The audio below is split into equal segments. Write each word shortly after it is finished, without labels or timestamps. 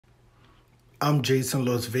I'm Jason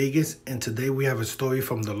Las Vegas, and today we have a story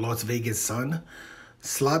from the Las Vegas Sun.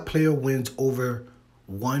 Slot player wins over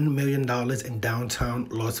 $1 million in downtown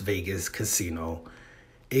Las Vegas casino.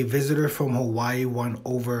 A visitor from Hawaii won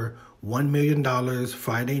over $1 million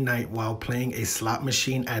Friday night while playing a slot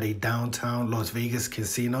machine at a downtown Las Vegas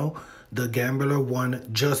casino. The gambler won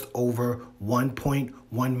just over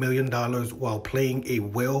 $1.1 million while playing a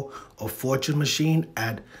Wheel of Fortune machine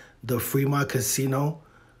at the Fremont Casino,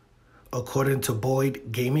 according to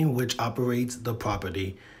Boyd Gaming, which operates the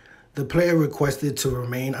property. The player requested to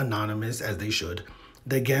remain anonymous, as they should.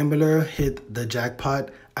 The gambler hit the jackpot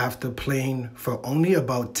after playing for only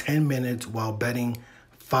about 10 minutes while betting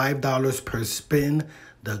 $5 per spin,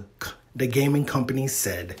 the gaming company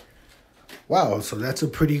said. Wow, so that's a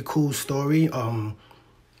pretty cool story.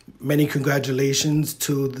 Many congratulations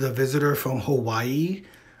to the visitor from Hawaii.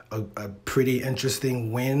 A pretty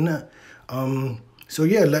interesting win. So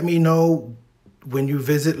yeah, let me know when you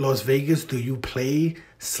visit Las Vegas, do you play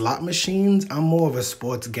slot machines? I'm more of a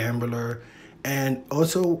sports gambler. And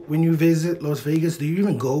also, when you visit Las Vegas, do you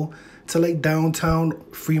even go to like downtown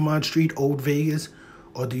Fremont Street, Old Vegas?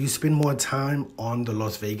 Or do you spend more time on the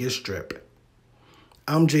Las Vegas Strip?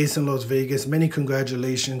 I'm Jason Las Vegas. Many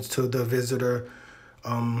congratulations to the visitor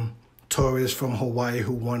tourist from Hawaii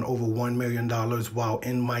who won over $1 million while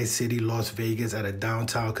in my city, Las Vegas, at a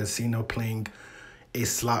downtown casino playing a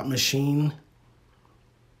slot machine.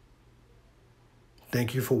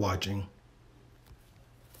 Thank you for watching.